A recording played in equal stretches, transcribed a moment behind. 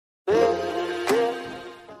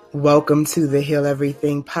Welcome to the Heal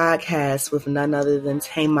Everything podcast with none other than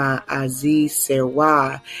Tema Aziz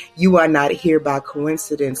Serwa. You are not here by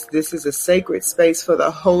coincidence. This is a sacred space for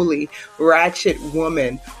the holy, ratchet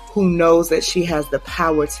woman who knows that she has the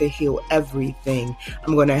power to heal everything.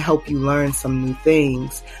 I'm going to help you learn some new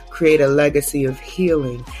things, create a legacy of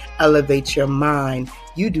healing, elevate your mind.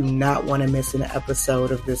 You do not want to miss an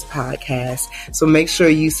episode of this podcast. So make sure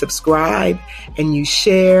you subscribe and you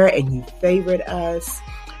share and you favorite us.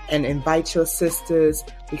 And invite your sisters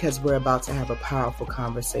because we're about to have a powerful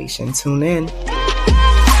conversation. Tune in.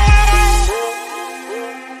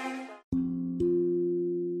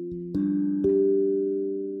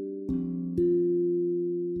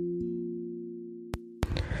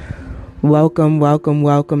 Welcome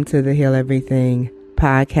to the Heal Everything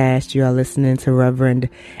podcast. You are listening to Reverend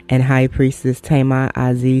and High Priestess Tema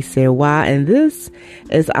Aziz Serwa, and this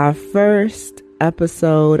is our first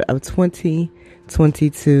episode of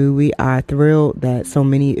 2022. We are thrilled that so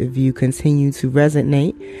many of you continue to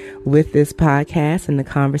resonate with this podcast and the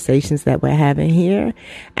conversations that we're having here.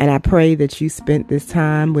 And I pray that you spent this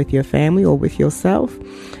time with your family or with yourself,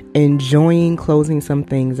 enjoying closing some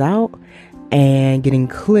things out and getting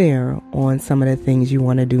clear on some of the things you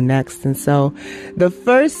want to do next. And so the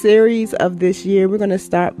first series of this year, we're going to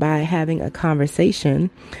start by having a conversation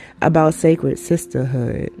about sacred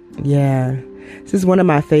sisterhood. Yeah. This is one of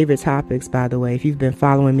my favorite topics, by the way. If you've been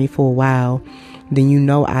following me for a while, then you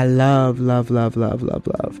know I love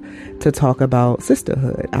to talk about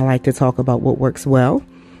sisterhood. I like to talk about what works well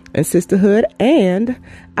in sisterhood, and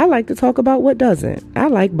I like to talk about what doesn't. I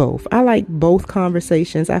like both. I like both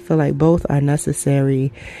conversations. I feel like both are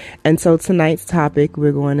necessary. And so tonight's topic,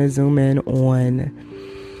 we're going to zoom in on,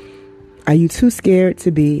 are you too scared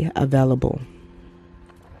to be available?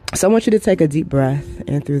 So I want you to take a deep breath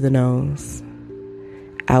in through the nose,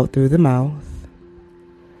 out through the mouth.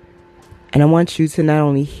 And I want you to not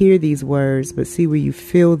only hear these words, but see where you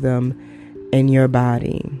feel them in your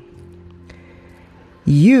body.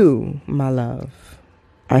 You, my love,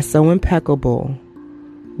 are so impeccable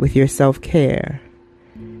with your self-care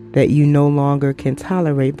that you no longer can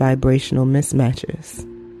tolerate vibrational mismatches.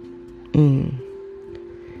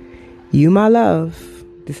 You, my love,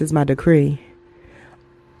 this is my decree,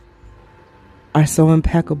 are so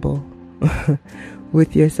impeccable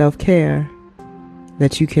with your self-care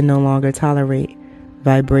that you can no longer tolerate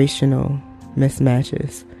vibrational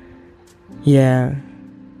mismatches. Yeah.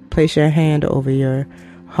 Place your hand over your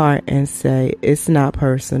heart and say, it's not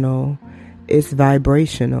personal, it's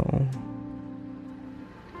vibrational.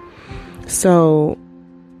 So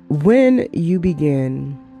when you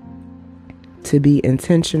begin to be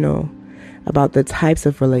intentional about the types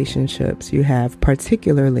of relationships you have,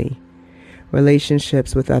 particularly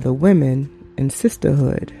relationships with other women in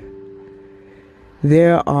sisterhood,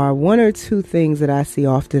 there are one or two things that I see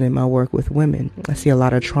often in my work with women. I see a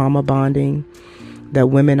lot of trauma bonding, that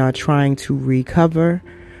women are trying to recover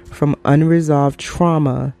from unresolved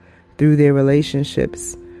trauma through their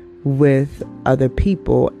relationships with other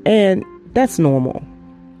people. And that's normal,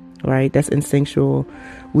 right? That's instinctual.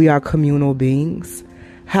 We are communal beings.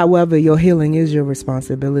 However, your healing is your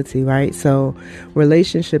responsibility, right? So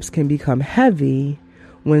relationships can become heavy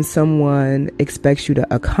when someone expects you to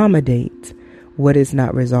accommodate what is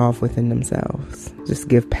not resolved within themselves. Just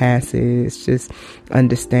give passes, just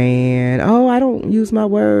understand. Oh, I don't use my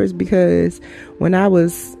words because when I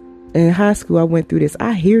was in high school, I went through this.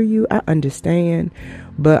 I hear you, I understand,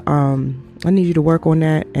 but I need you to work on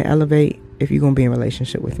that and elevate if you're going to be in a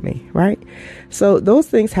relationship with me, right? So those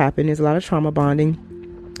things happen. There's a lot of trauma bonding.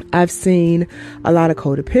 I've seen a lot of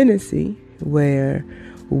codependency where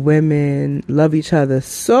women love each other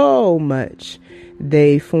so much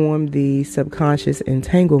they form these subconscious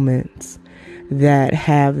entanglements that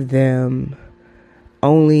have them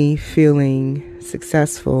only feeling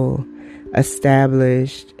successful,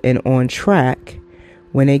 established, and on track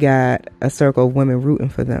when they got a circle of women rooting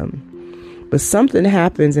for them. But something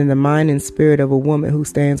happens in the mind and spirit of a woman who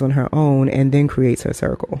stands on her own and then creates her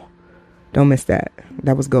circle. Don't miss that.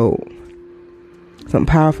 That was gold. Something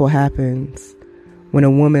powerful happens when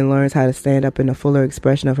a woman learns how to stand up in a fuller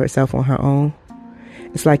expression of herself on her own.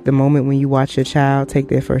 It's like the moment when you watch your child take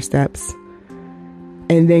their first steps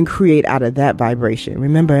and then create out of that vibration.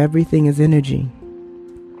 Remember, everything is energy.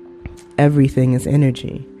 Everything is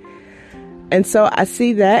energy. And so I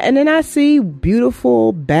see that. And then I see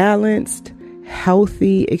beautiful, balanced,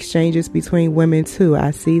 healthy exchanges between women too.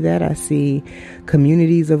 I see that. I see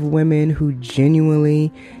communities of women who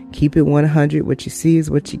genuinely keep it 100. What you see is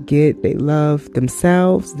what you get. They love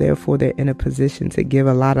themselves. Therefore, they're in a position to give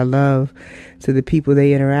a lot of love to the people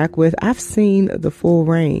they interact with. I've seen the full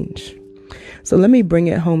range. So let me bring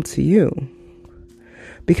it home to you.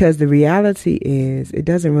 Because the reality is, it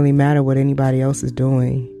doesn't really matter what anybody else is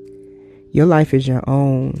doing. Your life is your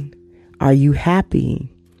own. Are you happy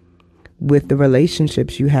with the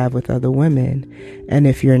relationships you have with other women? And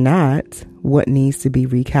if you're not, what needs to be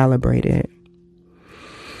recalibrated?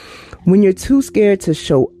 When you're too scared to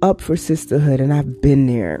show up for sisterhood, and I've been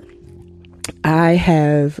there, I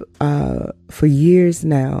have, for years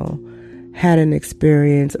now, had an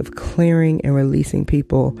experience of clearing and releasing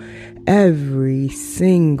people every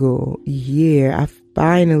single year. I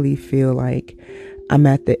finally feel like I'm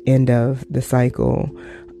at the end of the cycle.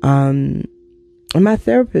 And my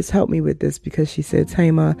therapist helped me with this because she said,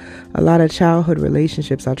 Tama, a lot of childhood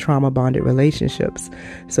relationships are trauma bonded relationships.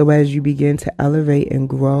 So as you begin to elevate and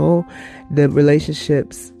grow, the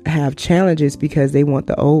relationships have challenges because they want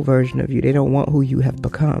the old version of you. They don't want who you have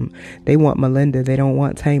become. They want Melinda. They don't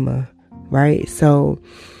want Tama. Right? So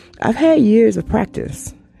I've had years of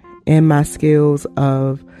practice in my skills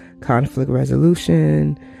of conflict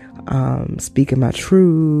resolution, speaking my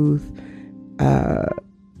truth,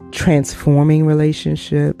 transforming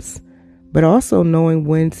relationships, but also knowing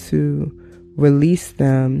when to release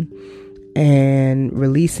them and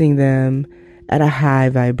releasing them at a high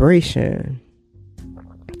vibration.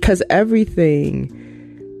 Because everything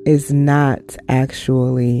is not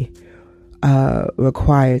actually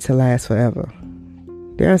required to last forever.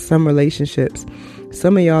 There are some relationships.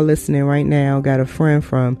 Some of y'all listening right now got a friend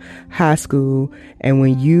from high school, and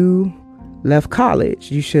when you left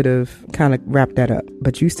college, you should have kind of wrapped that up,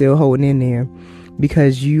 but you still holding in there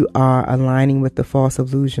because you are aligning with the false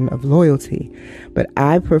illusion of loyalty. But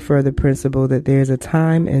I prefer the principle that there's a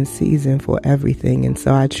time and season for everything, and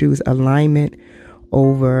so I choose alignment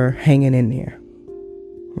over hanging in there,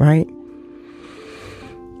 right?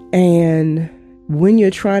 And when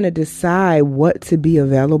you're trying to decide what to be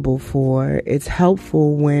available for, it's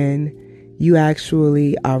helpful when you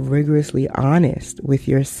actually are rigorously honest with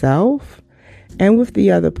yourself and with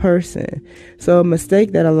the other person. So a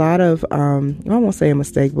mistake that a lot of, I won't say a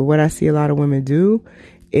mistake, but what I see a lot of women do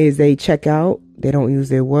is they check out, they don't use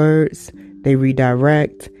their words, they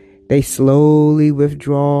redirect, they slowly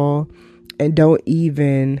withdraw, and don't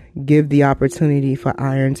even give the opportunity for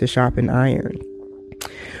iron to sharpen iron.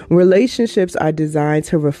 Relationships are designed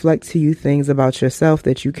to reflect to you things about yourself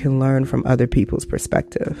that you can learn from other people's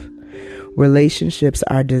perspective. Relationships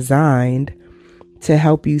are designed to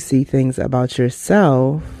help you see things about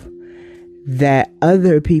yourself that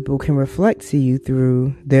other people can reflect to you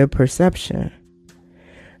through their perception.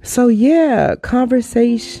 So yeah,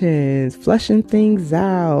 conversations, fleshing things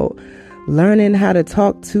out, learning how to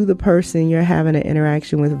talk to the person you're having an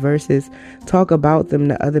interaction with versus talk about them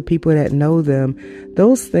to other people that know them.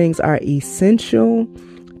 Those things are essential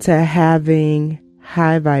to having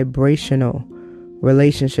high vibrational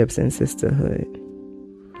relationships in sisterhood.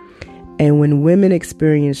 And when women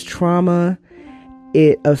experience trauma,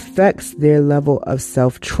 it affects their level of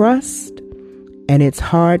self-trust, and it's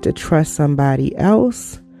hard to trust somebody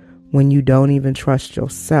else when you don't even trust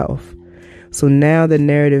yourself. So now the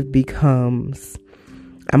narrative becomes,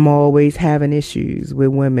 I'm always having issues with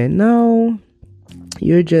women. No,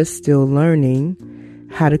 you're just still learning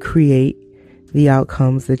how to create the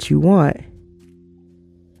outcomes that you want.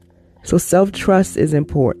 So self-trust is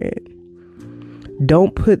important.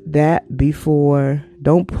 Don't put before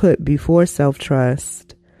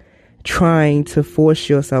self-trust trying to force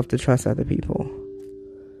yourself to trust other people.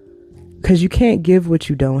 Because you can't give what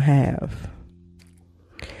you don't have.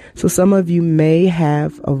 So some of you may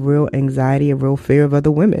have a real anxiety, a real fear of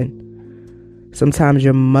other women. Sometimes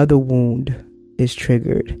your mother wound is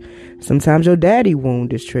triggered. Sometimes your daddy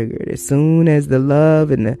wound is triggered. As soon as the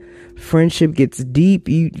love and the friendship gets deep,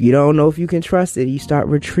 you don't know if you can trust it. You start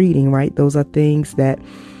retreating, right? Those are things that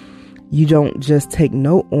you don't just take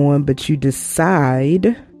note on, but you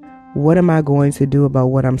decide, what am I going to do about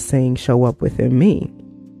what I'm seeing show up within me?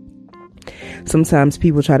 Sometimes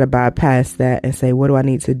people try to bypass that and say, what do I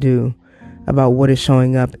need to do about what is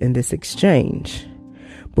showing up in this exchange?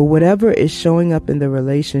 But whatever is showing up in the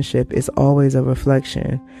relationship is always a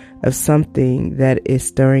reflection of something that is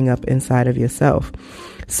stirring up inside of yourself.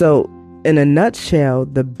 So in a nutshell,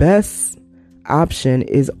 the best option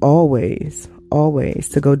is always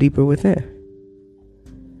to go deeper within.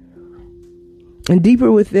 And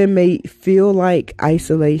deeper within may feel like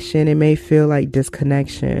isolation. It may feel like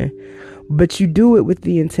disconnection. But you do it with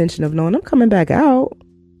the intention of knowing I'm coming back out.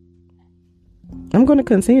 I'm going to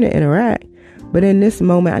continue to interact. But in this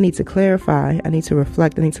moment, I need to clarify. I need to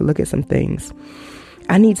reflect. I need to look at some things.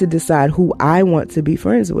 I need to decide who I want to be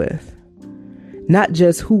friends with. Not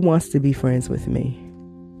just who wants to be friends with me.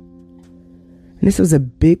 And this was a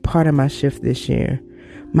big part of my shift this year.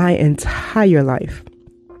 My entire life.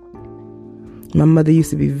 My mother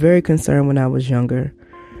used to be very concerned when I was younger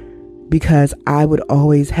because I would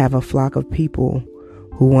always have a flock of people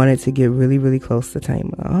who wanted to get really, really close to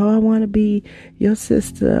Tamar. Oh, I want to be your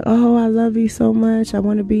sister. Oh, I love you so much. I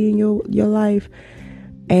want to be in your life.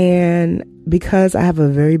 And because I have a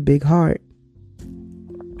very big heart,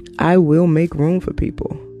 I will make room for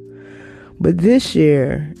people. But this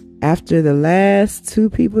year, after the last 2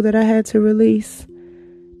 people that I had to release,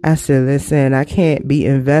 I said, listen, I can't be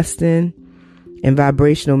investing in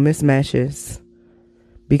vibrational mismatches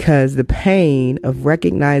because the pain of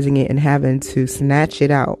recognizing it and having to snatch it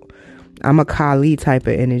out. I'm a Kali type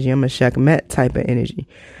of energy. I'm a Sekhmet type of energy.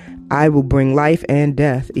 I will bring life and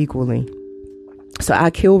death equally. So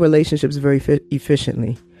I kill relationships very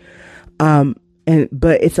efficiently.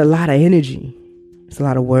 But it's a lot of energy. It's a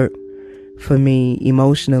lot of work for me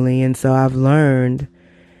emotionally. And so I've learned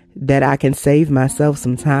that I can save myself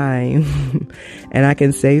some time and I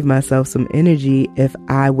can save myself some energy if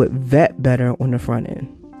I would vet better on the front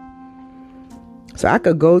end. So I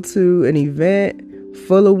could go to an event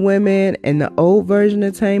full of women, and the old version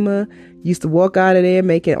of Tamar used to walk out of there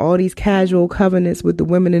making all these casual covenants with the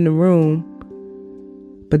women in the room.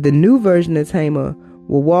 But the new version of Tamar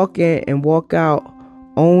will walk in and walk out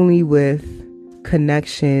only with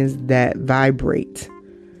connections that vibrate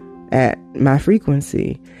at my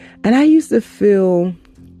frequency. And I used to feel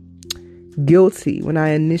guilty when I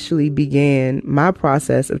initially began my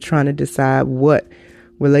process of trying to decide what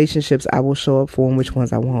relationships I will show up for and which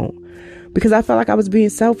ones I won't. Because I felt like I was being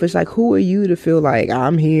selfish. Like, who are you to feel like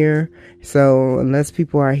I'm here? So unless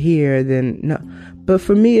people are here, then no. But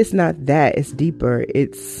for me, it's not that. It's deeper.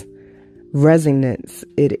 It's resonance.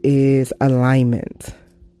 It is alignment.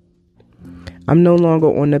 I'm no longer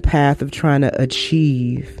on the path of trying to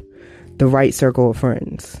achieve the right circle of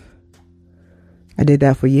friends. I did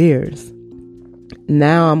that for years.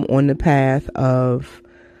 Now I'm on the path of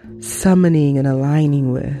summoning and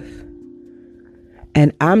aligning with.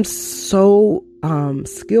 And I'm so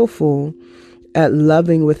skillful at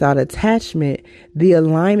loving without attachment. The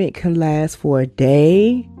alignment can last for a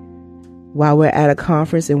day while we're at a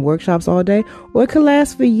conference and workshops all day, or it could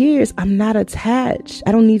last for years. I'm not attached.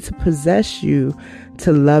 I don't need to possess you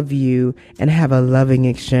to love you and have a loving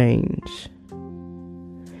exchange.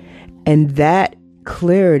 And that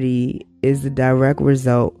clarity is the direct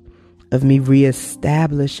result of me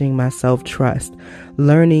reestablishing my self-trust,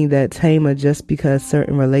 learning that Tamar, just because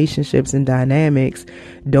certain relationships and dynamics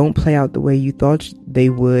don't play out the way you thought they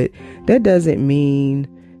would, that doesn't mean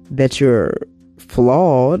that you're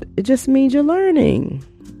flawed. It just means you're learning.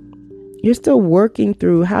 You're still working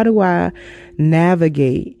through, how do I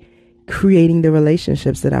navigate creating the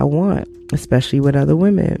relationships that I want, especially with other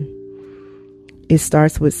women? It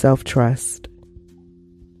starts with self-trust.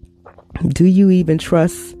 Do you even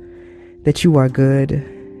trust that you are good,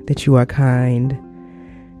 that you are kind,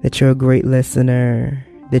 that you're a great listener,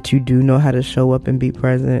 that you do know how to show up and be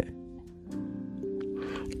present?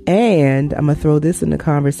 And I'm going to throw this in the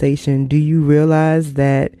conversation. Do you realize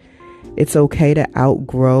that it's okay to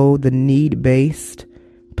outgrow the need-based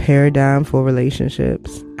paradigm for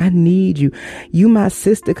relationships? I need you. You my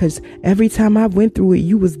sister, because every time I went through it,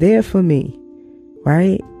 you was there for me,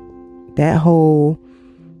 right? That whole,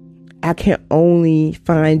 I can only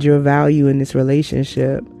find your value in this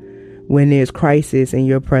relationship when there's crisis and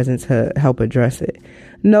your presence to help address it.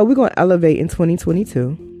 No, we're going to elevate in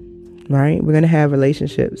 2022, right? We're going to have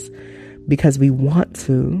relationships because we want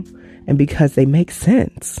to and because they make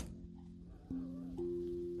sense.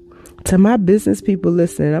 To my business people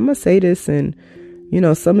listening, I'm going to say this, and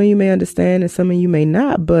some of you may understand and some of you may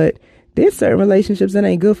not, but there's certain relationships that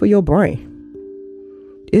ain't good for your brain.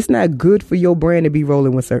 It's not good for your brain to be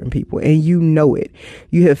rolling with certain people, and you know it.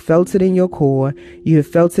 You have felt it in your core. You have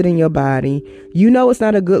felt it in your body. You know it's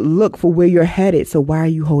not a good look for where you're headed, so why are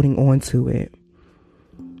you holding on to it?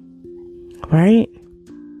 Right?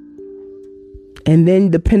 And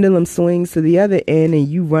then the pendulum swings to the other end, and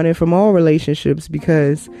you running from all relationships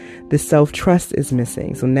because the self-trust is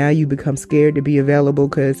missing. So now you become scared to be available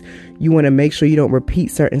because you want to make sure you don't repeat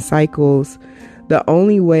certain cycles. The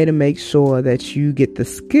only way to make sure that you get the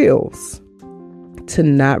skills to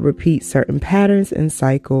not repeat certain patterns and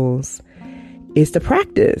cycles is to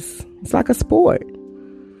practice. It's like a sport.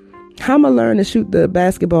 How am I learn to shoot the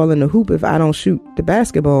basketball in the hoop if I don't shoot the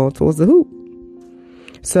basketball towards the hoop?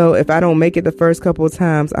 So if I don't make it the first couple of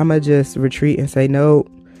times, I'm going to just retreat and say, no,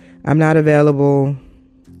 I'm not available.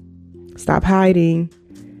 Stop hiding.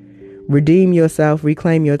 Redeem yourself.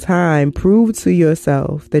 Reclaim your time. Prove to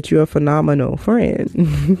yourself that you're a phenomenal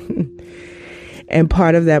friend. And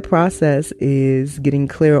part of that process is getting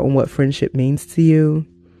clear on what friendship means to you.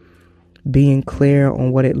 Being clear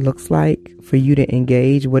on what it looks like for you to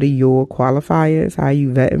engage. What are your qualifiers? How are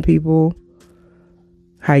you vetting people?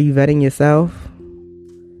 How are you vetting yourself?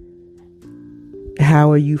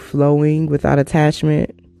 How are you flowing without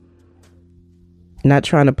attachment? Not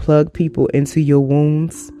trying to plug people into your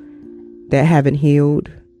wounds that haven't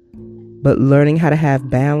healed, but learning how to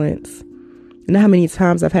have balance. You know how many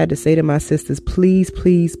times I've had to say to my sisters, please,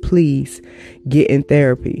 please, please get in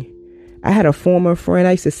therapy. I had a former friend.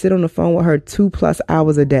 I used to sit on the phone with her 2+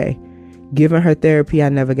 hours a day, giving her therapy I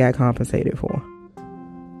never got compensated for.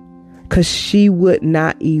 Because she would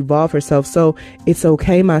not evolve herself. So it's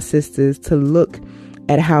okay, my sisters, to look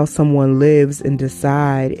at how someone lives and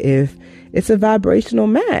decide if it's a vibrational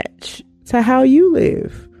match to how you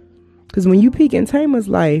live. Because when you peek in Tama's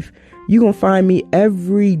life, you're going to find me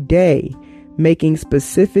every day making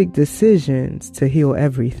specific decisions to heal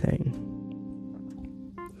everything.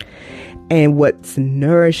 And what's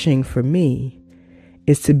nourishing for me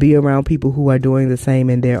is to be around people who are doing the same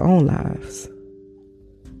in their own lives.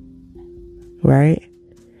 Right?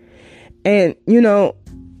 And, you know,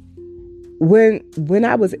 when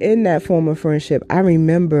I was in that former friendship, I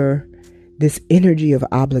remember this energy of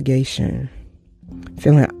obligation,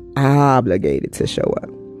 feeling obligated to show up.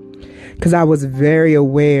 Because I was very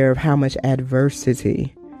aware of how much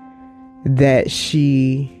adversity that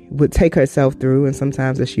she would take herself through and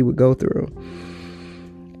sometimes that she would go through.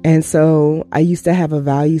 And so I used to have a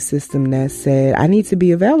value system that said I need to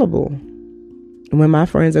be available when my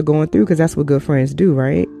friends are going through, because that's what good friends do,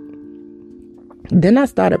 right? Then I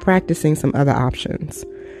started practicing some other options.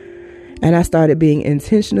 And I started being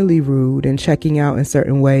intentionally rude and checking out in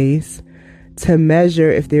certain ways to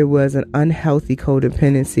measure if there was an unhealthy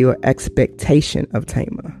codependency or expectation of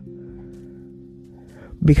Tama.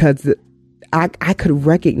 Because I could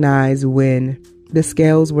recognize when the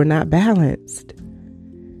scales were not balanced.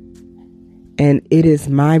 And it is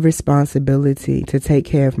my responsibility to take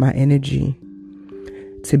care of my energy,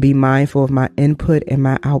 to be mindful of my input and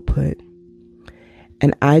my output.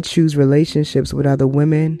 And I choose relationships with other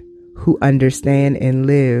women who understand and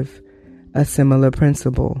live a similar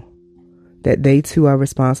principle, that they too are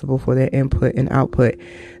responsible for their input and output.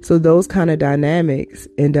 So those kind of dynamics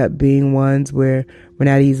end up being ones where we're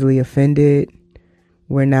not easily offended.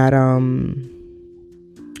 We're not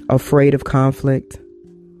afraid of conflict,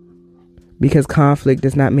 because conflict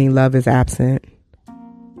does not mean love is absent.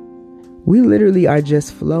 We literally are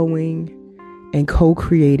just flowing and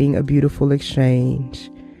co-creating a beautiful exchange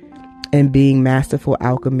and being masterful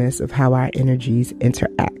alchemists of how our energies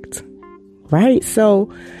interact. Right?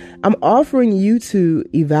 So I'm offering you to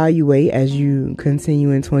evaluate as you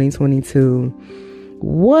continue in 2022,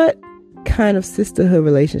 what kind of sisterhood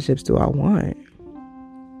relationships do I want?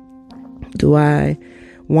 Do I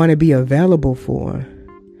want to be available for?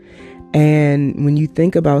 And when you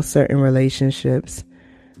think about certain relationships,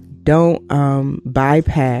 don't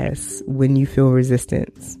bypass when you feel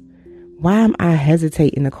resistance. Why am I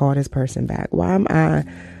hesitating to call this person back? Why am I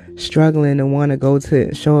struggling to want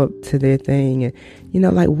to show up to their thing? And, you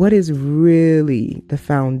know, like, what is really the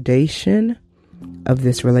foundation of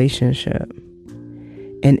this relationship?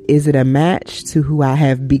 And is it a match to who I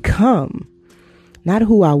have become? Not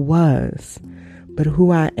who I was, but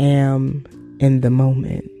who I am in the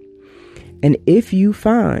moment. And if you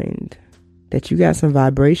find that you got some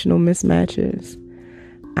vibrational mismatches,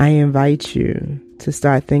 I invite you to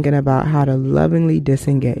start thinking about how to lovingly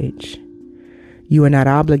disengage. You are not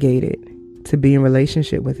obligated to be in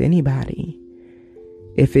relationship with anybody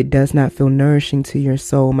if it does not feel nourishing to your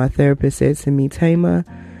soul. My therapist said to me, Tama,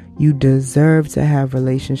 you deserve to have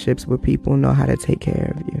relationships where people know how to take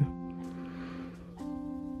care of you.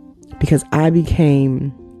 Because I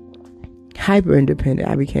became hyper independent.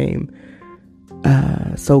 I became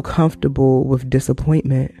so comfortable with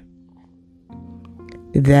disappointment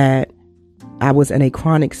that I was in a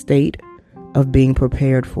chronic state of being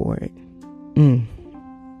prepared for it.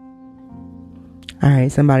 All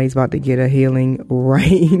right, somebody's about to get a healing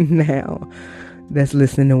right now that's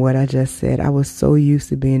listening to what I just said. I was so used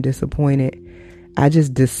to being disappointed. I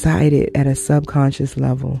just decided at a subconscious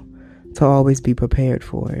level to always be prepared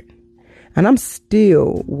for it. And I'm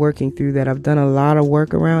still working through that. I've done a lot of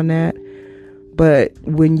work around that. But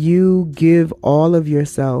when you give all of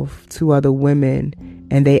yourself to other women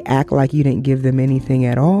and they act like you didn't give them anything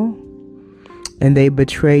at all, and they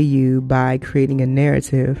betray you by creating a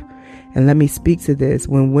narrative. And let me speak to this.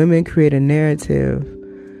 When women create a narrative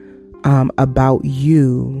about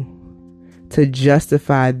you to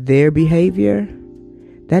justify their behavior,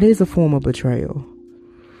 that is a form of betrayal.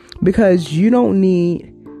 Because you don't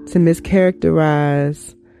need to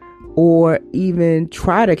mischaracterize or even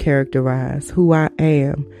try to characterize who I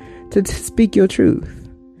am to speak your truth.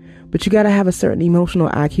 But you got to have a certain emotional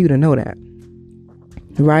IQ to know that.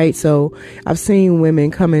 Right? So I've seen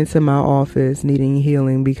women come into my office needing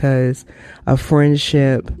healing because a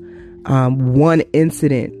friendship, one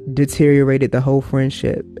incident deteriorated the whole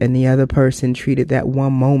friendship, and the other person treated that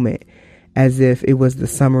one moment as if it was the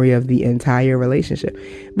summary of the entire relationship.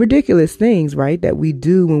 Ridiculous things, right? That we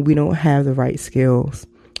do when we don't have the right skills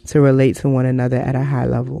to relate to one another at a high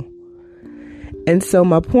level. And so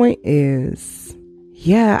my point is,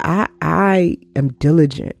 I am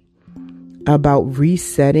diligent about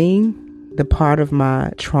resetting the part of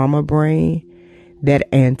my trauma brain that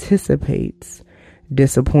anticipates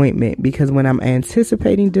disappointment, because when I'm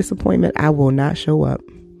anticipating disappointment, I will not show up.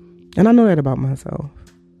 And I know that about myself.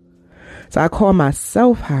 So I call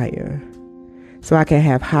myself higher so I can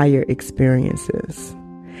have higher experiences.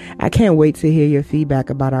 I can't wait to hear your feedback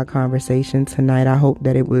about our conversation tonight. I hope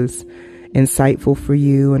that it was insightful for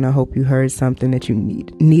you, and I hope you heard something that you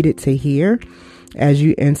needed to hear as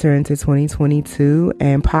you enter into 2022,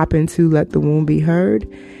 and pop into Let the Wound Be Heard,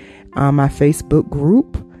 my Facebook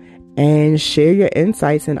group, and share your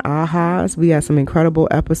insights and ahas. We have some incredible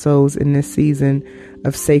episodes in this season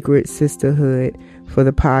of Sacred Sisterhood for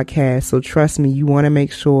the podcast. So trust me, you want to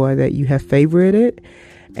make sure that you have favorited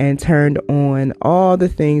and turned on all the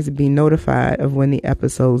things to be notified of when the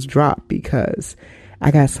episodes drop, because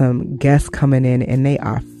I got some guests coming in and they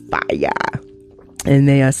are fire. And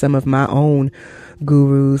they are some of my own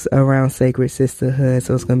gurus around Sacred Sisterhood.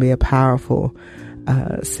 So it's going to be a powerful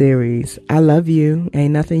series. I love you.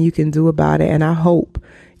 Ain't nothing you can do about it. And I hope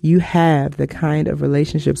you have the kind of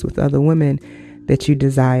relationships with other women that you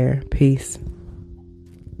desire. Peace.